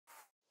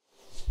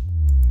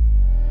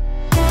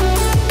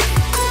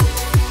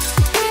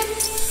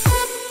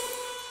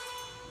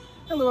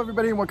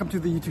everybody, and welcome to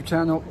the YouTube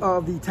channel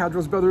of the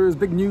Tadros Brothers.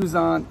 Big news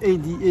on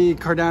ADA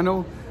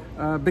Cardano,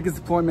 biggest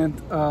deployment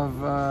of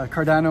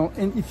Cardano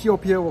in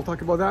Ethiopia. We'll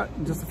talk about that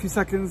in just a few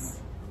seconds.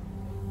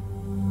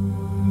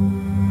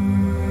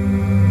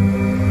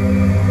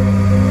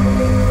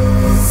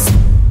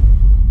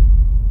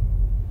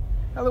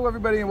 Hello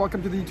everybody, and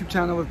welcome to the YouTube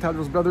channel of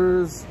Tadros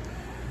Brothers.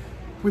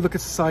 We look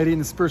at society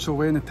in a spiritual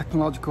way, in a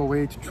technological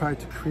way, to try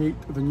to create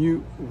the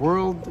new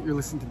world. You're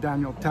listening to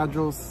Daniel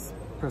Tadros.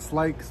 Press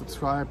like,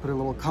 subscribe, put a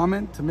little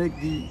comment to make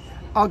the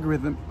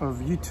algorithm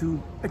of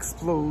YouTube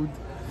explode.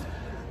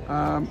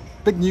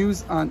 Big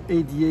news on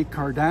ADA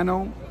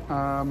Cardano.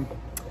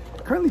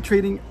 Currently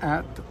trading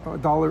at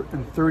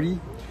 $1.30.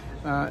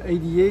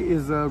 ADA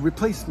is a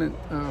replacement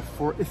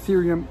for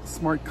Ethereum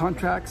smart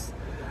contracts.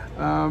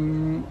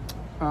 A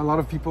lot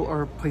of people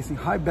are placing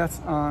high bets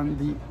on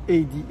the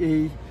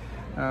ADA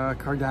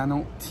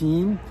Cardano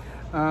team.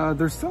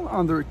 They're still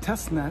on their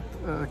testnet,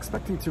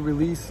 expecting to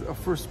release a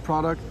first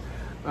product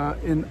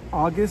in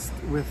August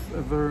with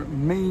their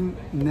main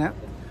net.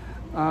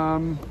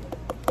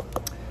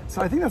 So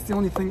I think that's the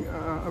only thing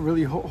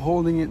really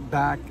holding it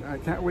back. I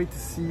can't wait to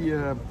see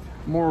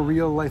more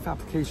real life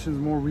applications,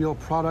 more real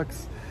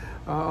products.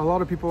 A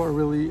lot of people are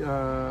really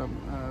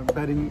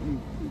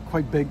betting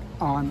quite big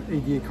on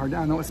ADA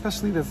Cardano,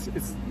 especially this.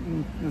 It's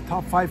in the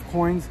top 5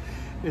 coins.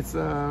 It's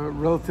a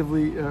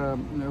relatively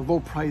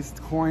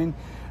low-priced coin.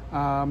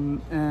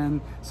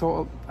 And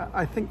so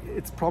I think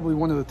it's probably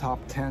one of the top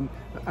 10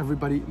 that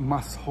everybody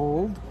must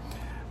hold.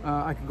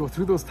 I could go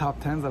through those top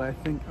 10s that I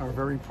think are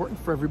very important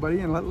for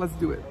everybody, and let's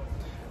do it.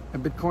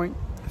 Bitcoin,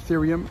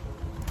 Ethereum,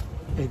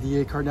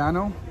 ADA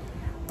Cardano.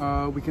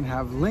 We can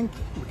have Link,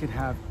 we can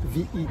have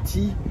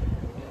VET,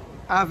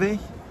 Aave.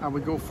 I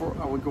would go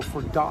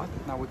for DOT,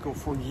 and I would go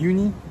for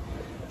Uni.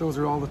 Those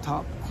are all the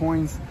top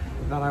coins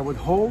that I would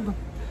hold.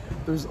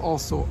 There's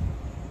also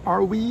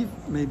Arweave,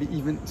 maybe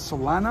even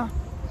Solana.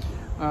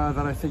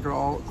 That I think are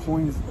all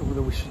coins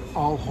that we should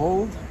all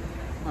hold.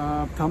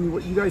 Tell me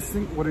what you guys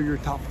think. What are your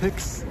top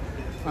picks?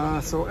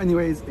 So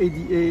anyways,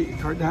 ADA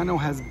Cardano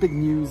has big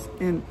news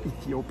in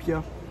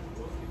Ethiopia.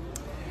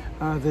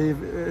 They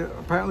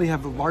apparently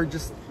have the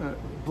largest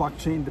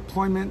blockchain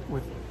deployment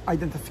with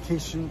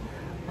identification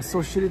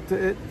associated to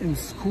it in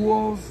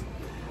schools.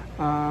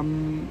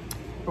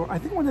 Or I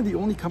think one of the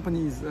only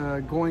companies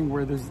going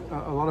where there's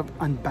a lot of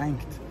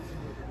unbanked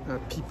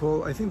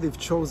people. I think they've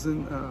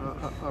chosen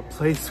a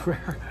place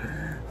where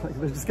like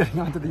they're just getting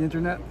onto the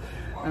internet,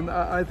 and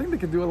I think they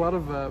could do a lot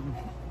of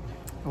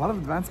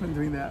advancement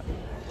doing that.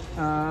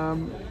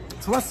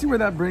 So let's see where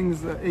that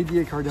brings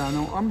ADA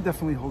Cardano. I'm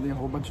definitely holding a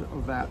whole bunch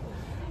of that.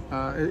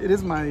 It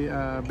is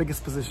my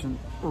biggest position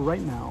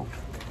right now,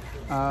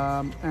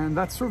 and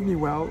that served me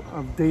well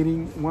of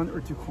dating 1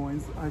 or 2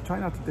 coins. I try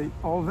not to date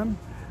all of them,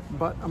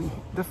 but I'm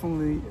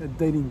definitely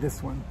dating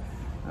this one.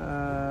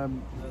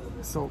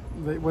 So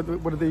what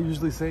do they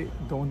usually say?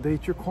 Don't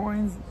date your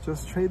coins,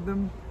 just trade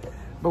them.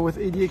 But with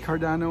ADA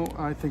Cardano,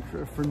 I think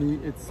for me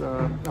it's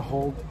a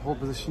hold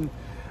position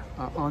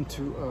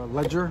onto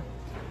Ledger,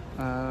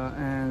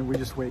 and we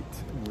just wait.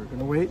 We're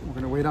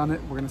gonna wait on it.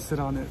 We're gonna sit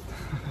on it.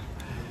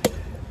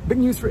 Big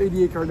news for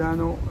ADA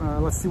Cardano.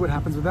 Let's see what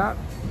happens with that.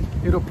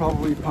 It'll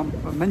probably pump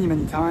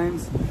many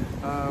times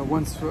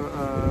once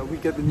we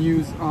get the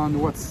news on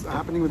what's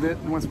happening with it,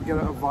 and once we get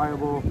a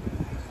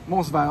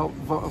most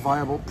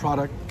viable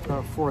product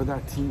for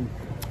that team.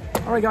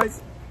 All right,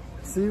 guys,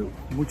 see you.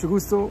 Mucho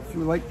gusto. If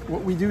you like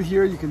what we do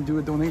here, you can do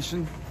a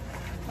donation.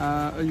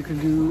 You can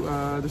do,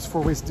 there's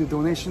 4 ways to do a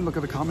donation. Look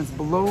at the comments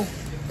below.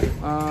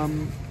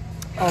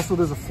 Also,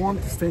 there's a form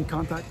to stay in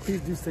contact. Please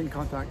do stay in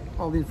contact.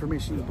 All the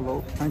information is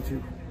below. Thank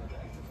you.